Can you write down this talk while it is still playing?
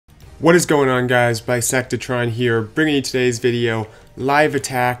What is going on, guys? Bisectatron here, bringing you today's video, Live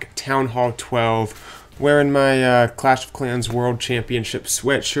Attack Town Hall 12, wearing my Clash of Clans World Championship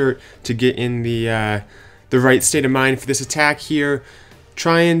sweatshirt to get in the right state of mind for this attack here.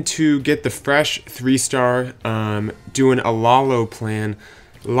 Trying to get the fresh 3-star, doing a Lalo plan.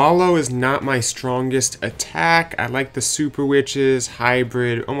 Lalo is not my strongest attack. I like the Super Witches,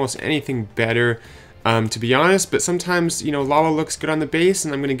 Hybrid, almost anything better. To be honest, but sometimes, you know, Lalo looks good on the base,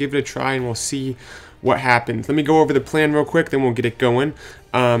 and I'm going to give it a try, and we'll see what happens. Let me go over the plan real quick, then we'll get it going.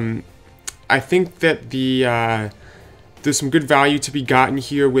 I think that there's some good value to be gotten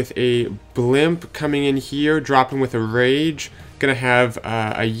here with a Blimp coming in here, dropping with a Rage. Going to have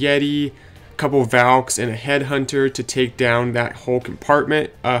a Yeti, a couple Valks, and a Headhunter to take down that whole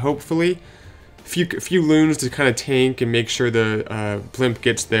compartment, hopefully. A few Loons to kind of tank and make sure the Blimp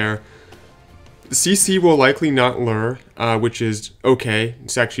gets there. CC will likely not lure, which is okay.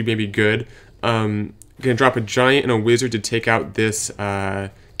 It's actually maybe good. Gonna drop a Giant and a Wizard to take out this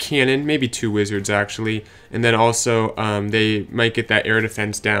cannon, maybe 2 Wizards actually, and then also they might get that air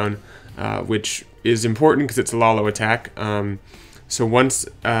defense down, which is important because it's a Lalo attack. So once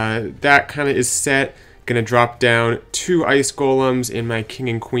that kind of is set, gonna drop down 2 Ice Golems in my King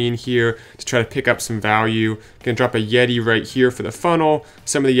and Queen here to try to pick up some value. Gonna drop a Yeti right here for the funnel.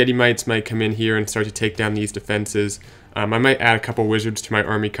 Some of the Yeti Mites might come in here and start to take down these defenses. I might add a couple Wizards to my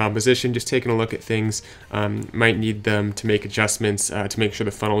army composition, just taking a look at things. Might need them to make adjustments to make sure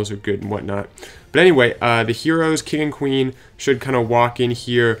the funnels are good and whatnot. But anyway, the heroes, King and Queen, should kind of walk in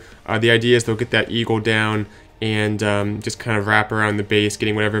here. The idea is they'll get that Eagle down and just kind of wrap around the base,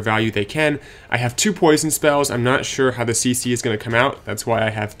 getting whatever value they can. I have 2 poison spells. I'm not sure how the CC is going to come out. That's why I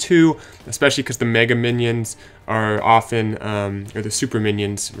have 2, especially because the Mega Minions are often, or the Super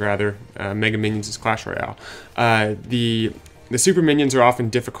Minions, rather. Mega Minions is Clash Royale. The Super Minions are often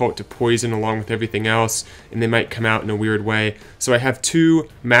difficult to poison along with everything else, and they might come out in a weird way. So I have 2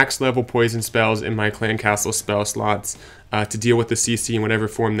 max level poison spells in my Clan Castle spell slots to deal with the CC in whatever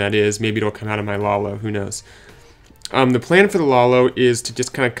form that is. Maybe it'll come out of my Lalo, who knows. The plan for the Lalo is to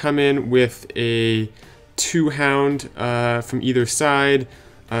just kind of come in with a 2 Hound from either side,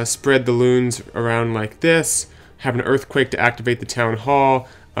 spread the Loons around like this, have an Earthquake to activate the Town Hall,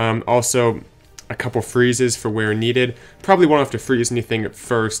 also a couple freezes for where needed. Probably won't have to freeze anything at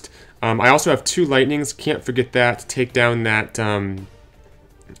first. I also have 2 Lightnings, can't forget that, to take down that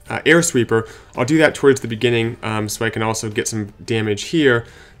Air Sweeper. I'll do that towards the beginning so I can also get some damage here.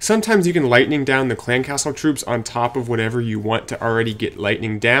 Sometimes you can lightning down the Clan Castle troops on top of whatever you want to already get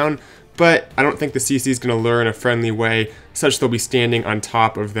lightning down, but I don't think the CC is going to lure in a friendly way such they'll be standing on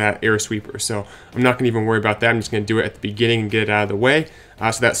top of that Air Sweeper. So I'm not going to even worry about that. I'm just going to do it at the beginning and get it out of the way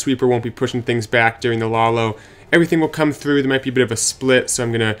so that Sweeper won't be pushing things back during the Lalo. Everything will come through. There might be a bit of a split, so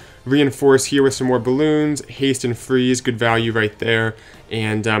I'm going to reinforce here with some more balloons, haste and freeze, good value right there,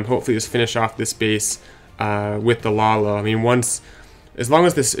 and hopefully just finish off this base with the Lalo. I mean, as long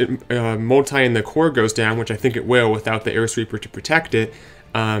as this multi in the core goes down, which I think it will without the Air Sweeper to protect it,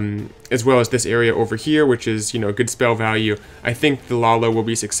 as well as this area over here, which is, you know, good spell value, I think the Lalo will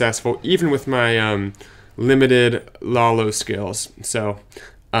be successful, even with my limited Lalo skills. So,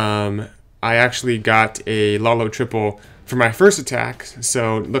 I actually got a Lalo triple for my first attack,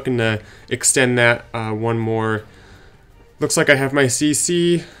 so looking to extend that one more. Looks like I have my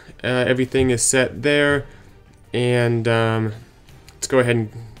CC, everything is set there, and let's go ahead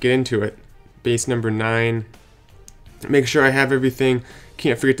and get into it. Base number 9. Make sure I have everything.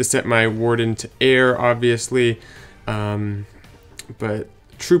 Can't forget to set my Warden to air, obviously, but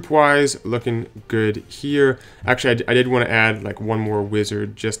troop-wise, looking good here. Actually, I did want to add like one more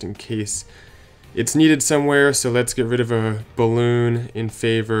Wizard just in case it's needed somewhere, so let's get rid of a Balloon in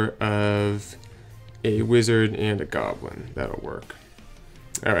favor of a Wizard and a Goblin. That'll work.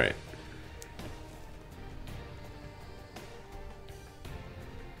 Alright.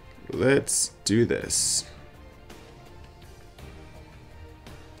 Let's do this.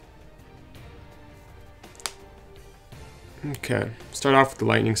 Okay, start off with the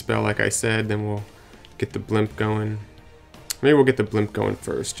lightning spell like I said, then we'll get the blimp going. Maybe we'll get the blimp going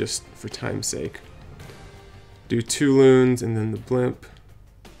first, just for time's sake. Do 2 Loons and then the blimp.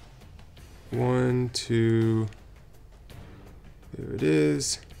 1, 2, there it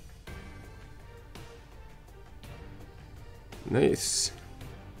is. Nice.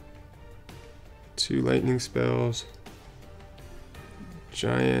 2 lightning spells.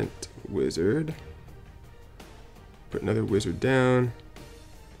 Giant Wizard. Put another Wizard down.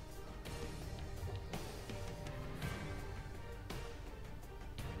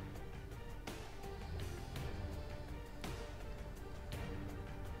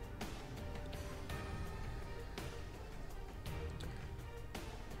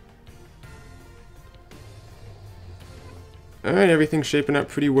 Alright, everything's shaping up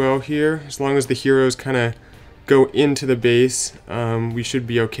pretty well here. As long as the heroes kind of go into the base, we should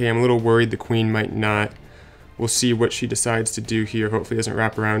be okay. I'm a little worried the queen might not. We'll see what she decides to do here. Hopefully it doesn't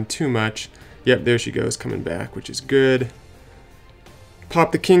wrap around too much. Yep, there she goes, coming back, which is good.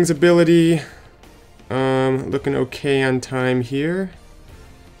 Pop the king's ability. Looking okay on time here.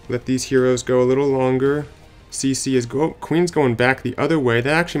 Let these heroes go a little longer. CC is queen's going back the other way.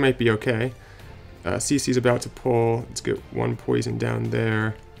 That actually might be okay. CC's about to pull. Let's get one poison down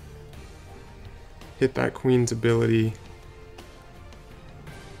there. Hit that queen's ability.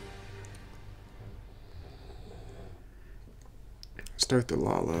 Start the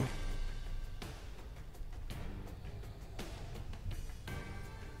Lalo.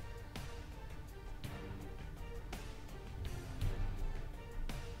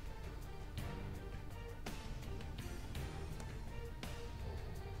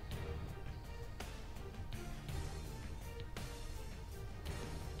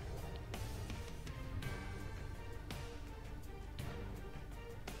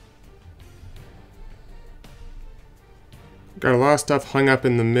 Got a lot of stuff hung up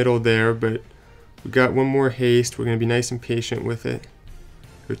in the middle there, but we got one more haste. We're going to be nice and patient with it.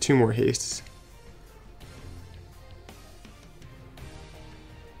 Or two more hastes.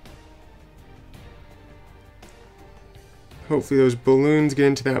 Hopefully those balloons get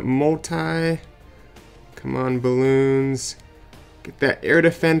into that multi. Come on, balloons. Get that air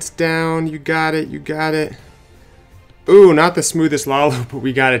defense down. You got it, you got it. Ooh, not the smoothest Lalo, but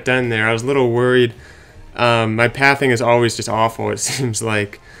we got it done there. I was a little worried. My pathing is always just awful, it seems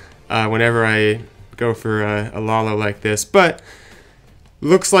like, whenever I go for a Lalo like this. But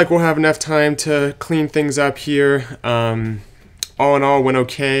looks like we'll have enough time to clean things up here. All in all, went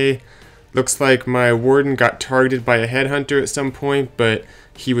okay. Looks like my warden got targeted by a headhunter at some point, but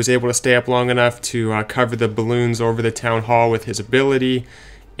he was able to stay up long enough to cover the balloons over the town hall with his ability.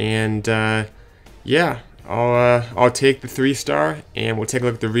 And yeah, I'll take the 3-star, and we'll take a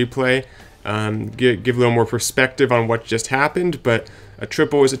look at the replay. Give a little more perspective on what just happened, but a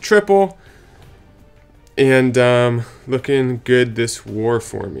triple is a triple, and looking good this war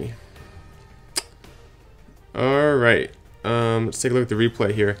for me. Alright, let's take a look at the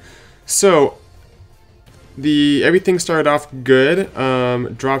replay here. So, everything started off good,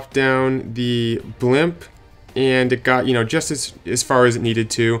 dropped down the blimp, and it got, just as far as it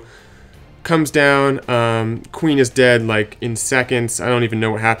needed to. Comes down, queen is dead like in seconds. I don't even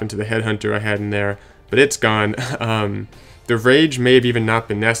know what happened to the headhunter I had in there, but it's gone. The rage may have even not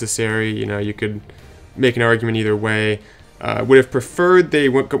been necessary. You could make an argument either way. Would have preferred they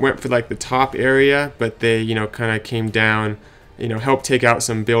went for like the top area, but they kind of came down, helped take out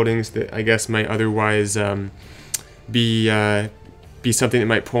some buildings that I guess might otherwise be something that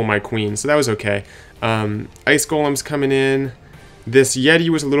might pull my queen. So that was okay. Ice golems coming in. This Yeti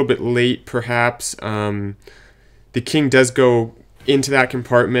was a little bit late, perhaps. The king does go into that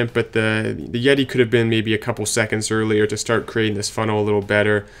compartment, but the Yeti could have been maybe a couple seconds earlier to start creating this funnel a little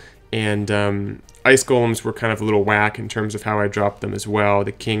better. And ice golems were kind of a little whack in terms of how I dropped them as well.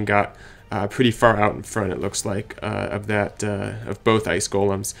 The king got pretty far out in front, it looks like, of both ice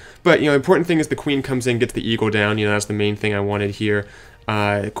golems. But the important thing is the queen comes in, gets the eagle down. That's the main thing I wanted here.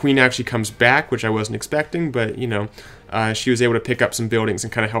 Queen actually comes back, which I wasn't expecting, but she was able to pick up some buildings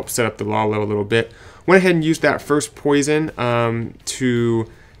and kind of help set up the Lalo a little bit. Went ahead and used that first poison to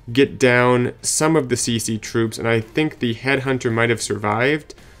get down some of the CC troops, and I think the headhunter might have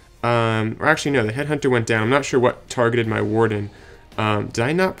survived. Or actually, no, the headhunter went down. I'm not sure what targeted my warden. Did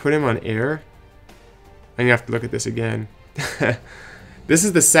I not put him on air? I'm gonna have to look at this again. This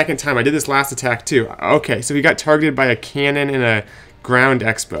is the second time. I did this last attack too. Okay, so he got targeted by a cannon and a ground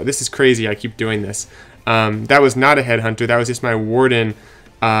expo. This is crazy. I keep doing this. That was not a headhunter. That was just my warden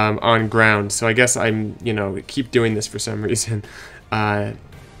on ground. So I guess I'm, keep doing this for some reason.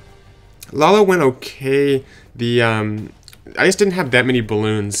 Lalo went okay. I just didn't have that many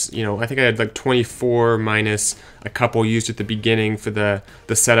balloons. I think I had like 24 minus a couple used at the beginning for the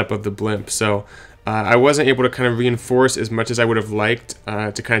setup of the blimp. So I wasn't able to kind of reinforce as much as I would have liked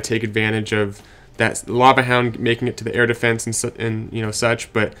to kind of take advantage of that Lava Hound making it to the air defense and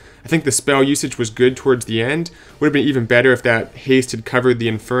such. But I think the spell usage was good towards the end. Would have been even better if that haste had covered the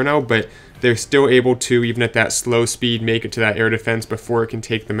Inferno, but they're still able to, even at that slow speed, make it to that air defense before it can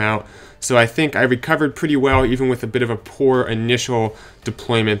take them out. So I think I recovered pretty well, even with a bit of a poor initial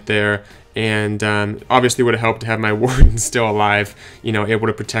deployment there. And obviously would have helped to have my warden still alive, able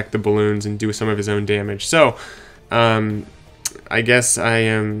to protect the balloons and do some of his own damage. So I guess I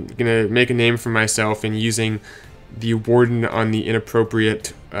am going to make a name for myself in using the warden on the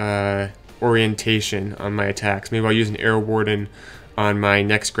inappropriate orientation on my attacks. Maybe I'll use an Air Warden on my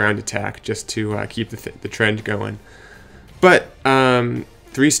next ground attack just to keep the trend going. But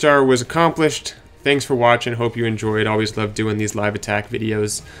 3-star was accomplished. Thanks for watching. Hope you enjoyed. Always love doing these live attack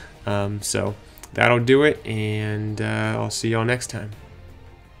videos. So that'll do it, and I'll see y'all next time.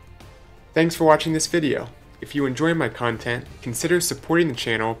 Thanks for watching this video. If you enjoy my content, consider supporting the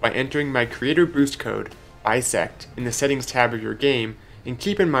channel by entering my creator boost code, Bisect, in the settings tab of your game, and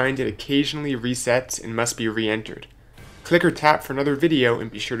keep in mind it occasionally resets and must be re-entered. Click or tap for another video and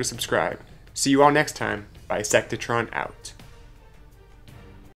be sure to subscribe. See you all next time. Bisectatron out.